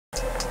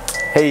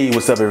Hey,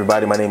 what's up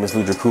everybody? My name is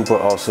Ludra Cooper,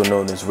 also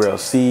known as Rel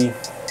C.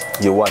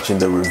 You're watching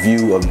the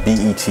review of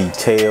BET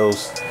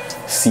Tales,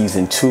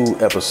 Season 2,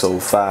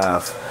 Episode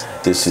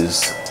 5. This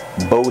is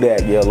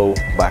Bodak Yellow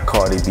by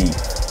Cardi B.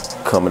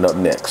 Coming up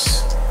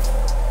next.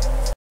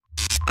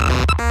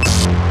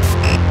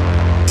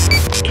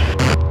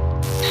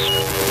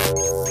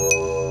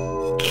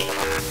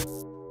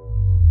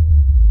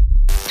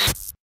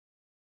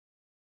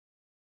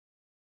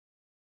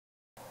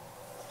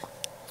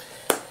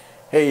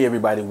 Hey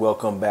everybody,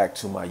 welcome back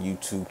to my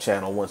YouTube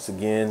channel once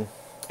again.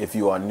 If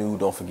you are new,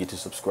 don't forget to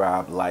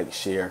subscribe, like,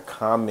 share,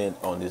 comment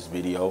on this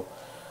video.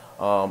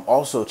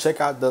 Also, check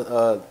out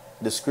the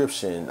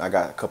description. I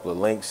got a couple of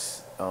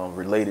links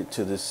related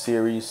to this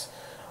series.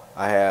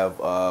 I have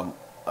a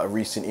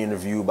recent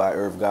interview by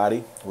Irv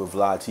Gotti with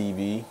VLAD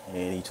TV,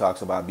 and he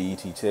talks about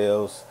BET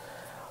Tales.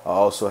 I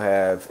also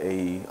have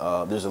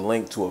there's a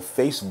link to a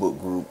Facebook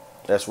group.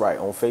 That's right,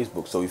 on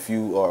Facebook. So if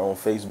you are on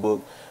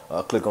Facebook,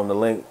 click on the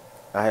link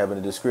I have in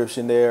the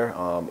description there.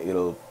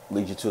 It'll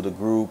lead you to the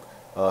group,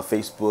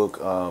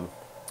 Facebook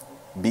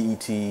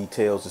BET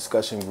Tales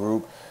discussion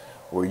group,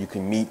 where you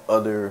can meet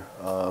other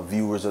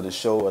viewers of the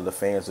show, other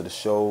fans of the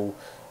show.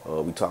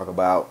 We talk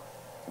about,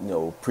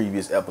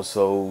 previous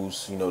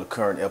episodes, the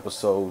current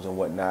episodes and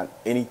whatnot.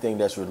 Anything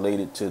that's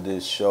related to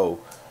this show,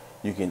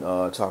 you can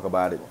talk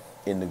about it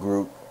in the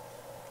group.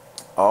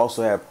 I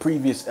also have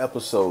previous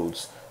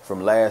episodes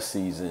from last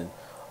season.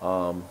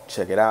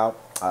 Check it out.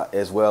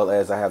 As well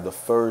as I have the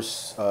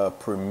first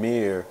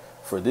premiere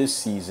for this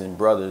season,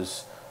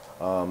 Brothers,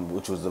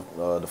 which was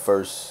the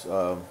first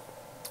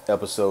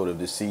episode of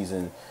this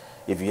season.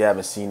 If you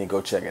haven't seen it,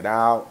 go check it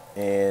out.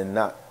 And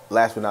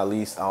last but not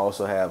least, I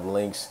also have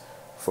links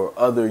for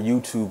other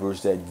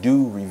YouTubers that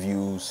do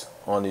reviews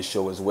on this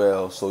show as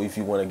well. So if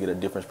you want to get a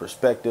different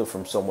perspective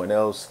from someone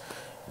else,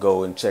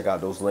 go and check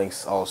out those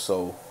links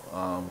also.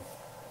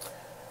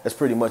 That's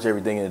pretty much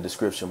everything in the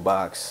description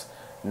box.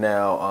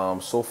 Now,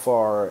 so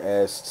far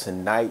as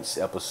tonight's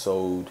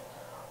episode,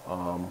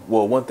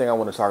 well, one thing I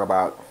want to talk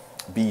about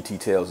BET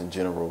Tales in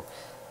general,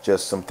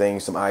 just some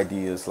things, some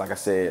ideas. Like I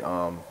said,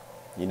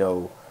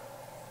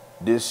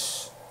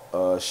 this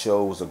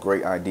show was a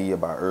great idea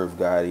by Irv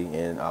Gotti,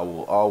 and I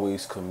will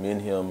always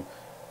commend him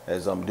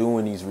as I'm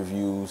doing these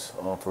reviews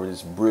for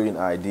this brilliant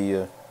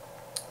idea.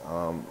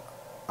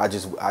 I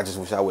just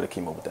wish I would have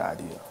came up with the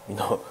idea,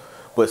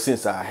 but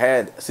since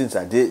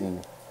I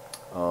didn't.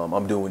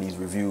 I'm doing these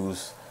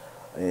reviews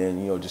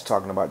and, just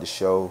talking about the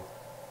show.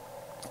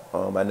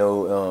 I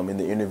know in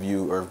the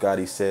interview, Irv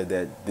Gotti said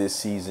that this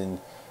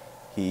season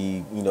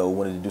he,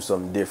 wanted to do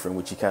something different,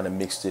 which he kind of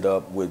mixed it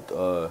up with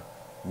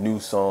new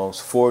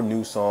songs, 4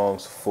 new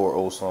songs, 4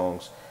 old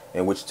songs,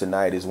 and which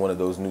tonight is one of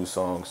those new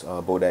songs,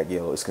 Bodak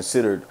Yellow. It's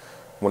considered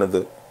one of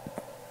the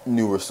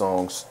newer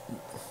songs,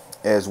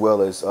 as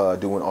well as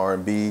doing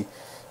R&B.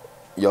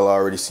 Y'all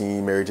already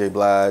seen Mary J.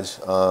 Blige,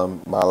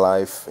 My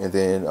Life, and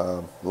then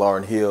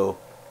Lauryn Hill.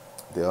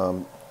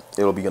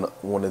 It'll be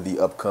one of the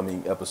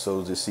upcoming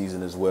episodes this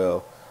season as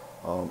well.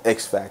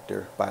 X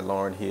Factor by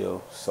Lauryn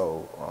Hill.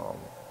 So,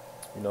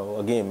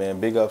 again, man,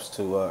 big ups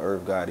to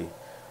Irv Gotti.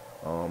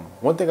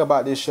 One thing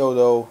about this show,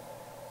 though,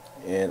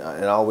 and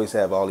I always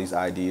have all these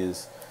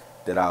ideas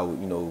that I,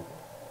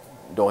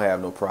 don't have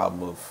no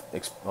problem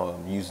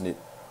of using it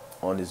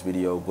on this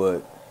video,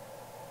 but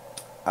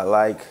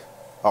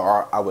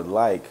I would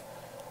like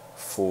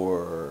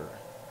for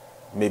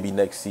maybe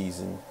next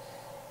season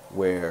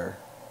where,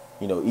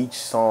 each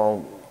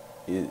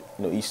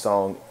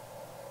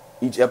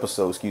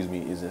episode,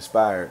 is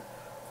inspired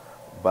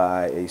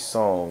by a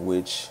song,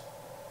 which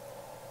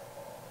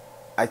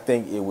I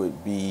think it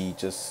would be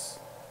just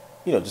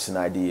an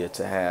idea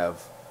to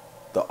have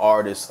the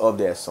artist of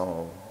that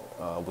song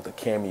with a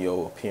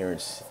cameo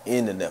appearance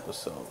in an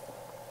episode.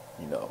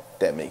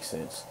 That makes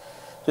sense.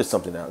 Just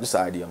something out, just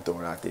an idea I'm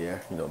throwing out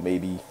there.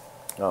 Maybe,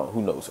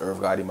 who knows, Irv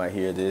Gotti might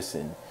hear this,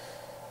 and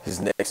his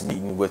next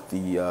meeting with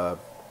the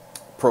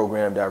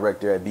program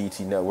director at BET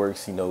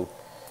Networks, he'll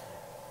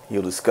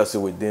discuss it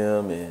with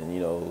them, and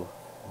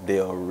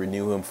they'll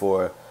renew him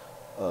for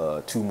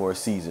 2 more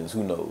seasons.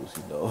 Who knows,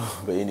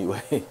 But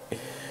anyway,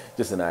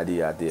 just an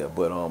idea out there.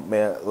 But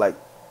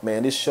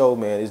man, this show,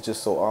 man, is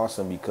just so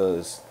awesome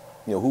because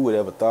who would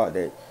ever thought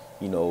that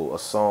a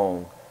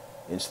song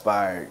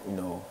inspired,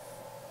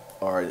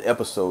 or an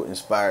episode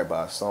inspired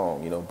by a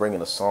song,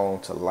 bringing a song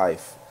to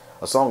life.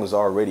 A song is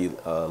already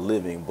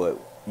living, but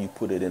you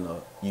put it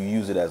you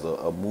use it as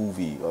a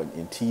movie or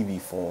in TV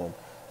form.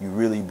 You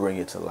really bring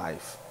it to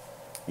life,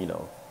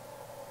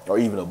 or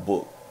even a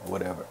book,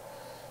 whatever,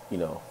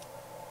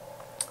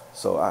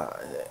 So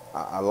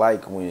I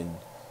like when,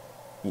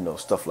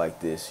 stuff like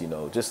this,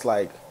 just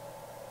like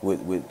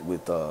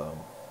with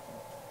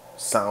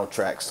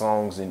soundtrack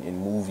songs in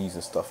movies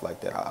and stuff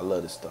like that. I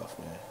love this stuff,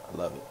 man. I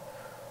love it.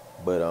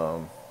 But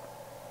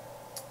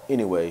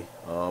anyway,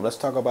 let's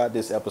talk about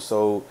this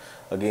episode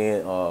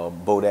again.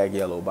 Bodak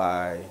Yellow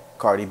by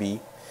Cardi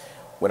B.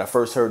 When I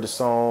first heard the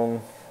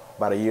song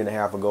about 1.5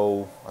 years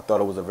ago, I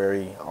thought it was a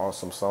very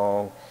awesome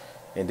song.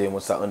 And then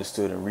once I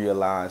understood and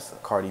realized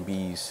Cardi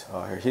B's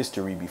her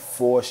history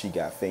before she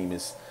got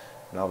famous,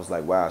 and I was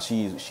like, wow,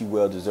 she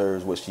well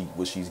deserves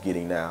what she's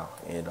getting now,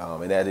 and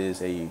that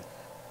is a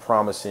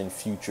promising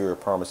future, a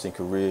promising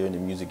career in the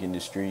music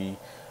industry.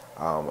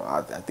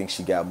 I think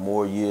she got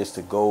more years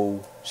to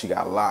go. She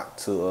got a lot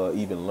to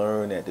even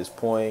learn at this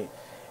point,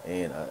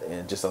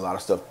 and just a lot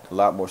of stuff, a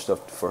lot more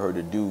stuff for her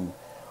to do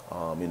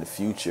in the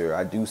future.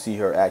 I do see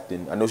her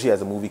acting. I know she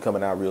has a movie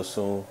coming out real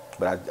soon,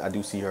 but I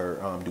do see her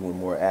doing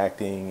more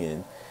acting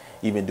and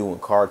even doing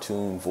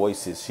cartoon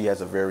voices. She has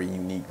a very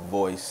unique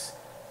voice.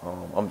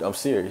 I'm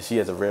serious. She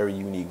has a very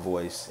unique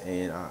voice,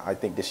 and I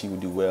think that she would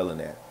do well in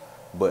that.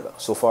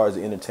 But so far as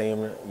an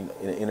entertainer,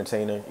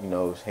 you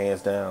know,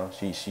 hands down,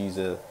 she's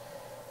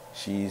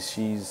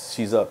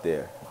up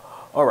there.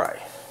 All right.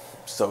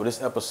 So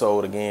this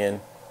episode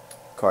again,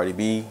 Cardi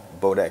B,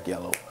 Bodak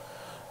Yellow.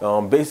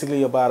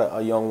 Basically about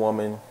a young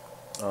woman.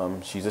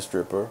 She's a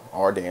stripper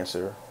or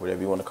dancer,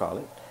 whatever you want to call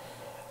it.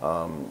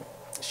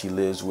 She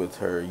lives with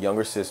her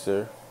younger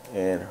sister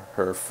and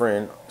her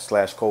friend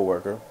slash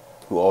co-worker,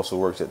 who also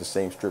works at the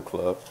same strip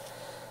club.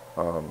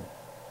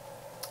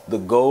 The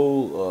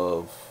goal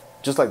of,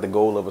 just like the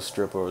goal of a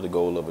stripper or the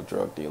goal of a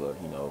drug dealer,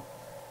 you know,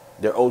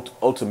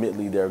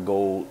 ultimately their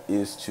goal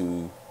is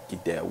to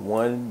get that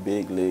one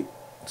big lick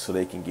so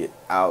they can get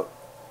out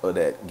of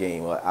that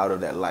game or out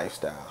of that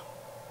lifestyle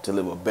to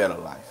live a better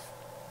life.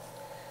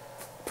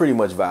 Pretty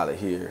much Violet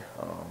here.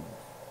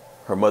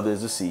 Her mother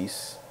is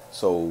deceased,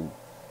 so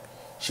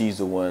she's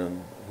the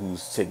one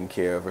who's taking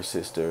care of her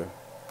sister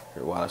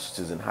while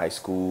she's in high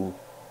school.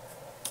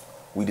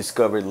 We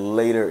discovered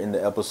later in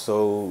the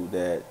episode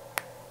that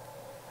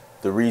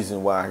the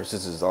reason why her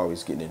sister's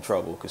always getting in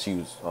trouble, because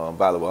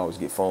Violet would always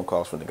get phone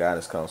calls from the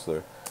guidance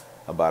counselor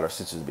about her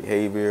sister's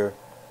behavior.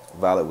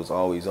 Violet was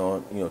always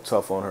on, you know,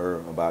 tough on her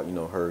about, you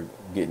know, her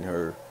getting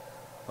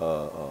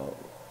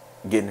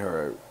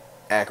her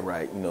act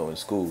right, you know, in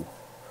school.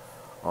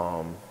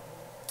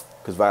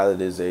 Because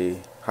Violet is a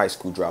high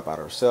school dropout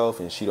herself,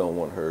 and she don't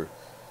want her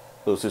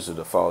little sister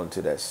to fall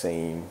into that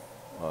same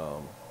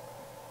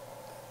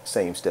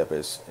step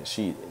as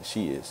she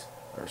is,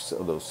 or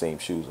those same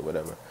shoes or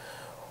whatever.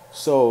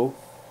 So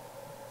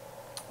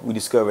we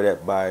discovered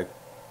that by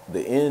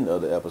the end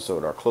of the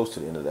episode, or close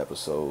to the end of the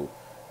episode,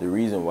 the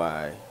reason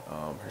why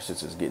her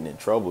sister's getting in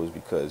trouble is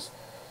because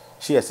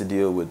she has to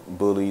deal with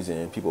bullies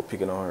and people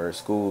picking on her at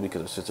school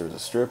because her sister is a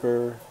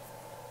stripper.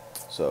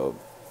 So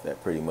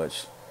that pretty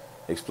much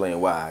explains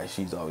why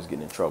she's always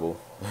getting in trouble,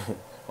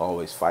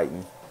 always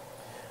fighting.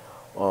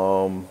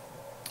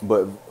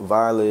 But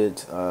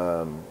Violet,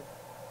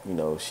 you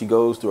know, she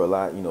goes through a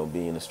lot, you know,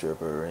 being a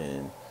stripper,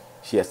 and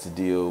she has to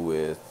deal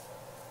with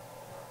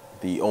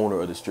the owner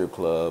of the strip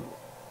club,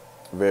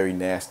 very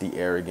nasty,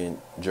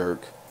 arrogant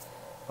jerk.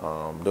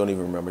 Don't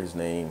even remember his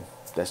name.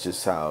 That's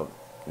just how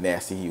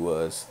nasty he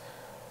was.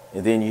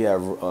 And then you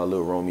have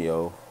little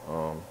Romeo.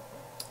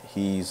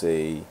 He's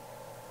I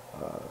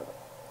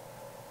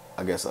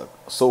guess a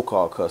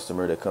so-called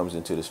customer that comes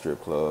into the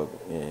strip club,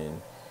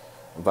 and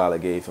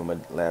Violet gave him a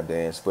lap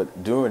dance.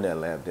 But during that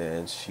lap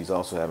dance, she's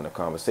also having a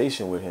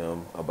conversation with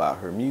him about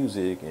her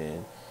music,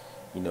 and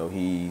you know,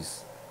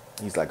 he's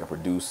like a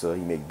producer.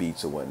 He make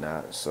beats or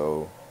whatnot.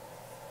 So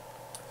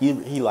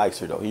he likes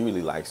her though. He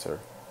really likes her.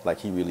 Like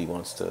he really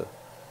wants to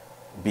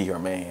be her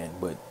man.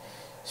 But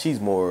she's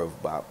more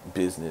about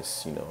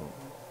business. You know,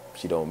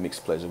 she don't mix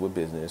pleasure with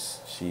business.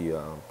 She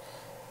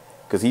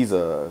because he's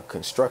a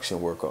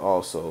construction worker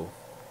also.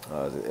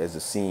 As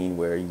a scene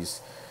where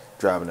he's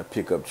driving a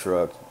pickup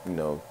truck, you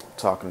know,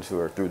 talking to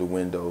her through the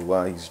window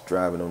while he's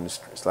driving on the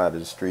side of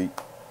the street,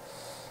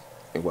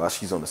 and while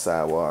she's on the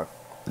sidewalk.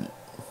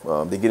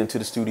 They get into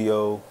the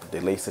studio, they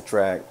lace the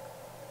track.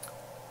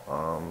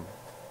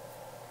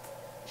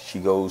 She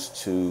goes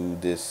to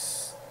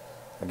this,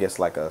 I guess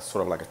like a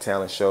sort of like a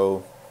talent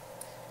show,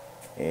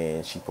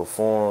 and she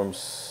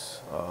performs.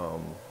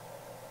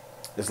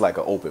 It's like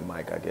an open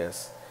mic, I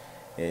guess,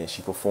 and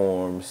she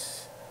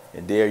performs.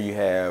 And there you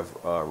have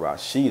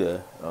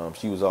Rashida.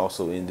 She was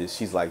also in this.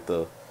 She's like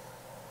the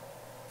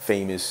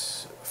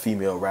famous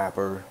female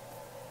rapper.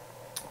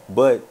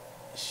 But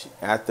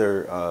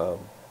after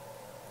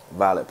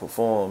Violet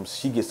performs,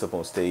 she gets up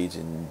on stage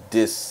and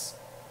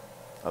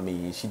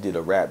she did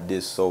a rap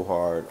diss so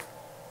hard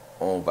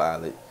on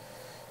Violet.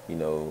 You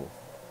know,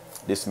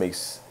 this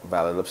makes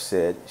Violet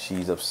upset.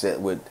 She's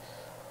upset with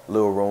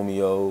Lil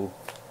Romeo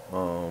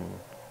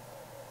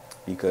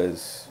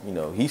because, you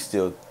know, he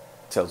still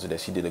tells her that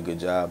she did a good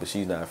job, but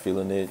she's not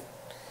feeling it.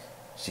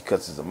 She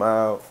cusses him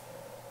out.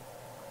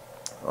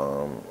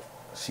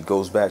 She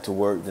goes back to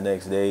work the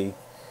next day,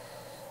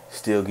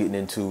 still getting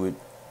into it,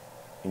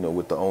 you know,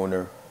 with the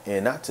owner.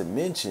 And not to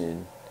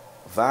mention,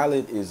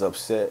 Violet is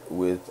upset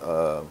with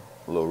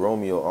Lil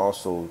Romeo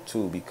also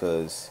too,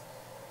 because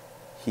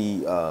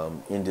he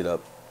ended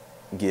up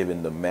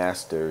giving the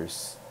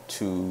masters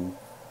to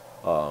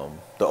the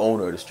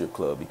owner of the strip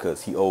club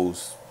because he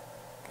owes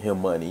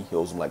him money. He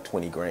owes him like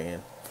 20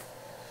 grand.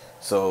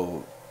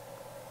 So,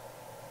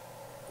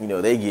 you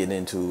know, they getting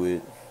into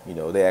it. You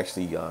know, they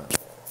actually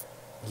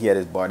he had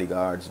his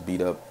bodyguards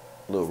beat up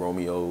little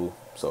Romeo,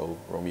 so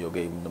Romeo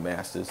gave him the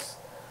masters.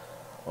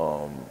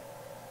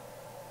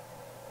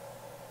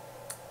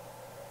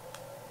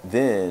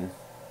 Then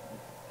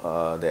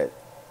that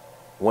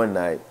one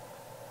night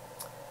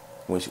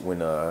when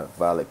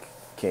Violet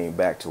came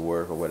back to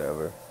work or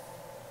whatever,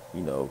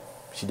 you know,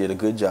 she did a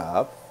good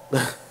job.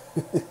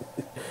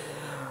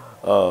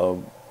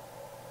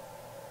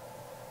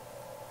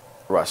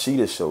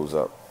 Rashida shows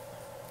up,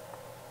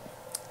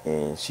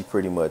 and she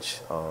pretty much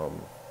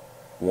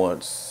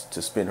wants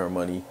to spend her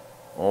money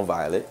on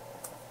Violet,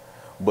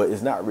 but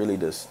it's not really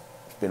to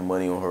spend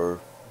money on her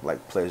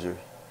like pleasure.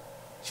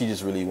 She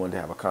just really wanted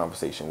to have a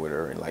conversation with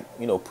her and, like,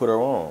 you know, put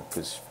her on,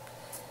 because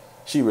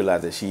she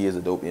realized that she is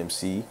a dope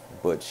MC,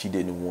 but she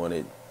didn't want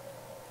it,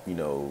 you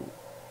know,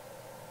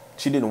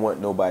 she didn't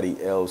want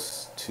nobody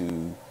else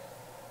to,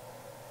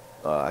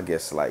 I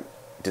guess, like,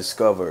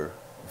 discover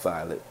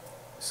Violet.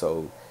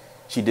 So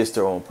she dissed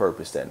her on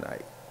purpose that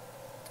night.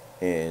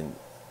 And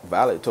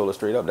Violet told her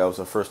straight up that was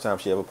the first time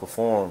she ever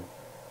performed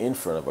in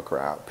front of a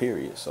crowd,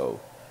 period. So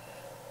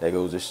that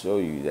goes to show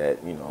you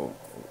that, you know,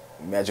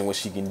 imagine what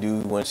she can do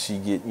once she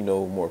get, you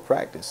know, more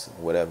practice,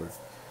 whatever.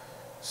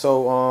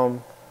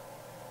 So,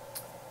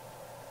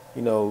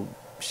 you know,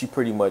 she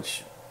pretty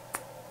much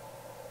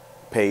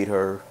paid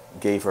her,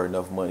 gave her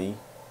enough money,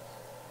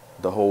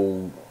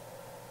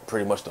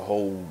 pretty much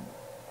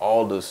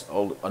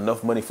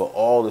enough money for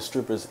all the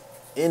strippers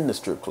in the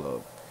strip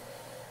club.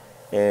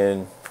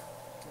 And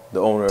the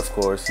owner, of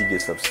course, he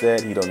gets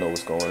upset. He don't know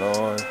what's going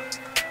on.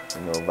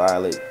 You know,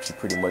 Violet, she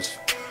pretty much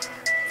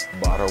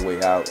bought her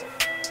way out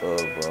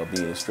of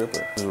being a stripper.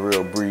 It was a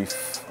real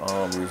brief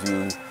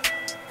review.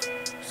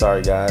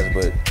 Sorry guys,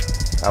 but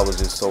I was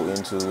just so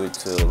into it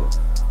till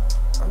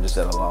I'm just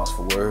at a loss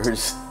for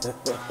words.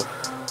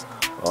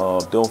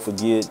 Don't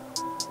forget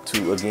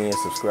to, again,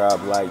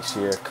 subscribe, like,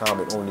 share,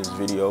 comment on this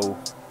video,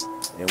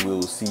 and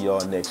we'll see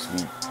y'all next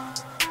week.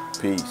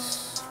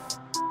 Peace.